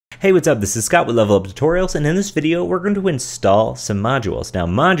Hey, what's up? This is Scott with Level Up Tutorials, and in this video we're going to install some modules. Now,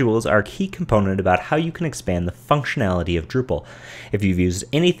 modules are a key component about how you can expand the functionality of Drupal. If you've used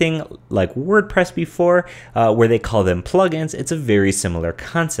anything like WordPress before, where they call them plugins, it's a very similar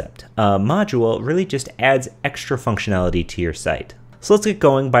concept. A module really just adds extra functionality to your site. So let's get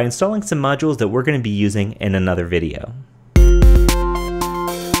going by installing some modules that we're going to be using in another video.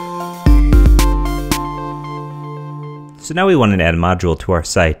 So now we want to add a module to our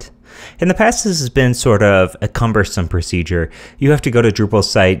site. In the past, this has been sort of a cumbersome procedure. You have to go to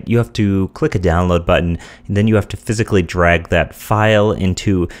Drupal's site, you have to click a download button, and then you have to physically drag that file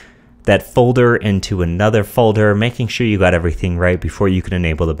into that folder into another folder, making sure you got everything right before you can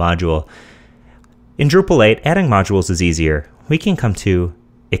enable the module. In Drupal 8, adding modules is easier. We can come to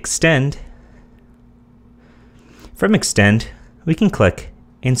Extend. From Extend, we can click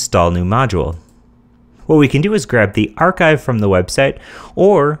Install New Module. What we can do is grab the archive from the website,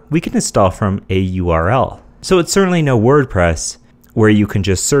 or we can install from a URL. So it's certainly no WordPress, where you can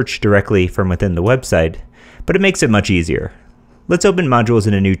just search directly from within the website, but it makes it much easier. Let's open modules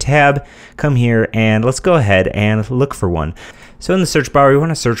in a new tab, come here, and let's go ahead and look for one. So in the search bar, we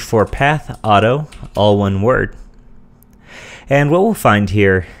want to search for Path Auto, all one word. And what we'll find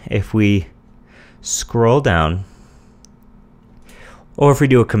here, if we scroll down, or if we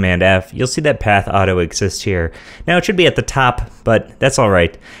do a Command F, you'll see that Path Auto exists here. Now it should be at the top, but that's all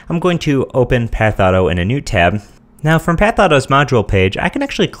right. I'm going to open Path Auto in a new tab. Now from Path Auto's module page, I can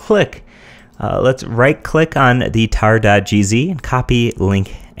actually click, let's right click on the tar.gz and copy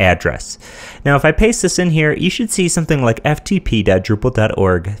link address. Now if I paste this in here, you should see something like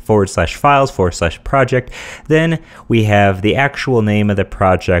ftp.drupal.org/files/project. Then we have the actual name of the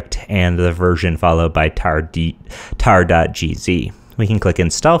project and the version followed by tar.gz. We can click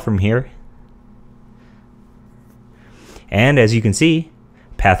Install from here. And as you can see,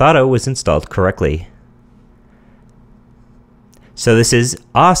 Path Auto was installed correctly. So this is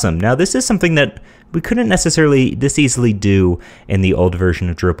awesome. Now this is something that we couldn't necessarily this easily do in the old version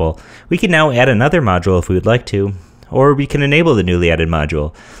of Drupal. We can now add another module if we would like to, or we can enable the newly added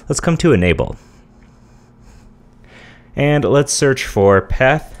module. Let's come to Enable. And let's search for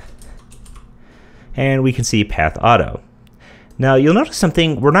Path, and we can see Path Auto. Now you'll notice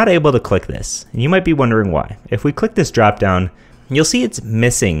something, we're not able to click this, and you might be wondering why. If we click this drop down, you'll see it's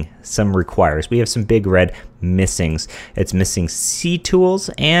missing some requires. We have some big red missings. It's missing CTools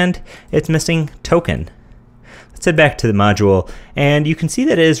and it's missing token. Let's head back to the module, and you can see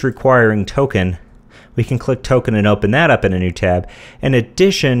that it is requiring token. We can click token and open that up in a new tab. In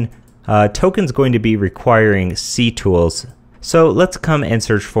addition, token's going to be requiring CTools. So let's come and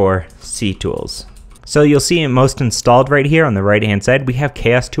search for CTools. So you'll see in most installed right here on the right hand side, we have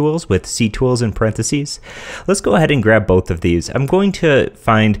Chaos Tools with CTools in parentheses. Let's go ahead and grab both of these. I'm going to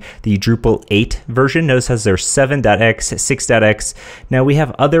find the Drupal 8 version. Notice as there's 7.x, 6.x. Now we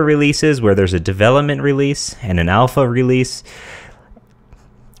have other releases where there's a development release and an alpha release.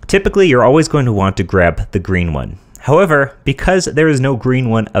 Typically, you're always going to want to grab the green one. However, because there is no green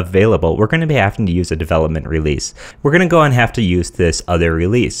one available, we're going to be having to use a development release. We're going to go and have to use this other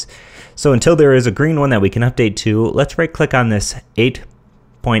release. So until there is a green one that we can update to, let's right click on this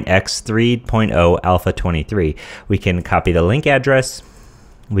 8.x 3.0 alpha 23. We can copy the link address.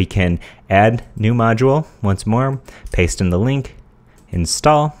 We can add new module once more, paste in the link,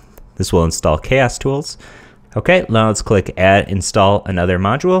 install. This will install Chaos Tools. Okay, now let's click add, install another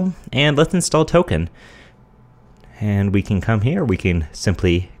module, and let's install token. And we can come here, we can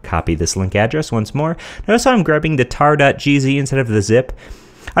simply copy this link address once more. Notice how I'm grabbing the tar.gz instead of the zip.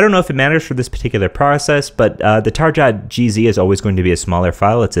 I don't know if it matters for this particular process, but the tar.gz is always going to be a smaller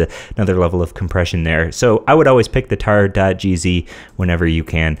file. It's another level of compression there. So I would always pick the tar.gz whenever you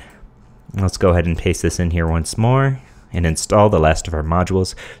can. Let's go ahead and paste this in here once more and install the last of our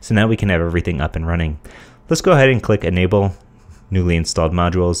modules. So now we can have everything up and running. Let's go ahead and click Enable Newly Installed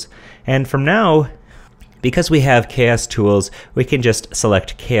Modules. And from now, because we have Chaos Tools, we can just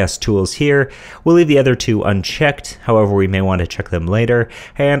select Chaos Tools here. We'll leave the other two unchecked, however we may want to check them later.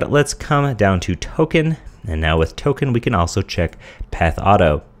 And let's come down to Token, and now with Token we can also check Path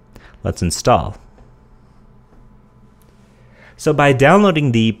Auto. Let's install. So by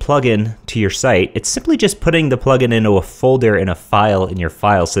downloading the plugin to your site, it's simply just putting the plugin into a folder in a file in your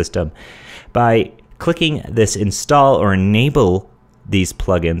file system. By clicking this Install or Enable these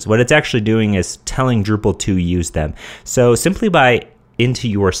plugins, what it's actually doing is telling Drupal to use them. So simply by into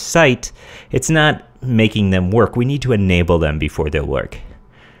your site, it's not making them work. We need to enable them before they'll work.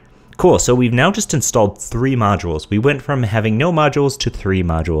 Cool, so we've now just installed 3 modules. We went from having no modules to 3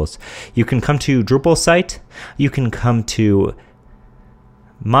 modules. You can come to Drupal site, you can come to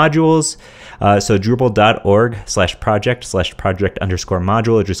modules. So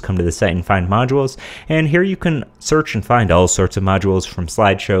Drupal.org/project/project_module. Just come to the site and find modules. And here you can search and find all sorts of modules, from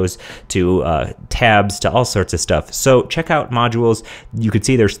slideshows to tabs to all sorts of stuff. So check out modules. You can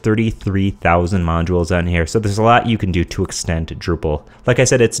see there's 33,000 modules on here. So there's a lot you can do to extend Drupal. Like I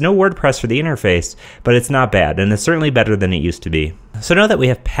said, it's no WordPress for the interface, but it's not bad. And it's certainly better than it used to be. So now that we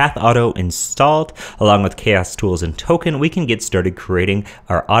have Path Auto installed, along with Chaos Tools and Token, we can get started creating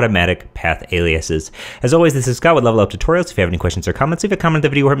our automatic path aliases. As always, this is Scott with Level Up Tutorials. If you have any questions or comments, leave a comment on the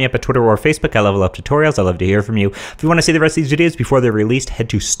video or hit me up at Twitter or Facebook at Level Up Tutorials. I'd love to hear from you. If you want to see the rest of these videos before they're released, head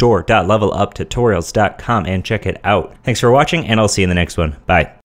to store.leveluptutorials.com and check it out. Thanks for watching, and I'll see you in the next one. Bye.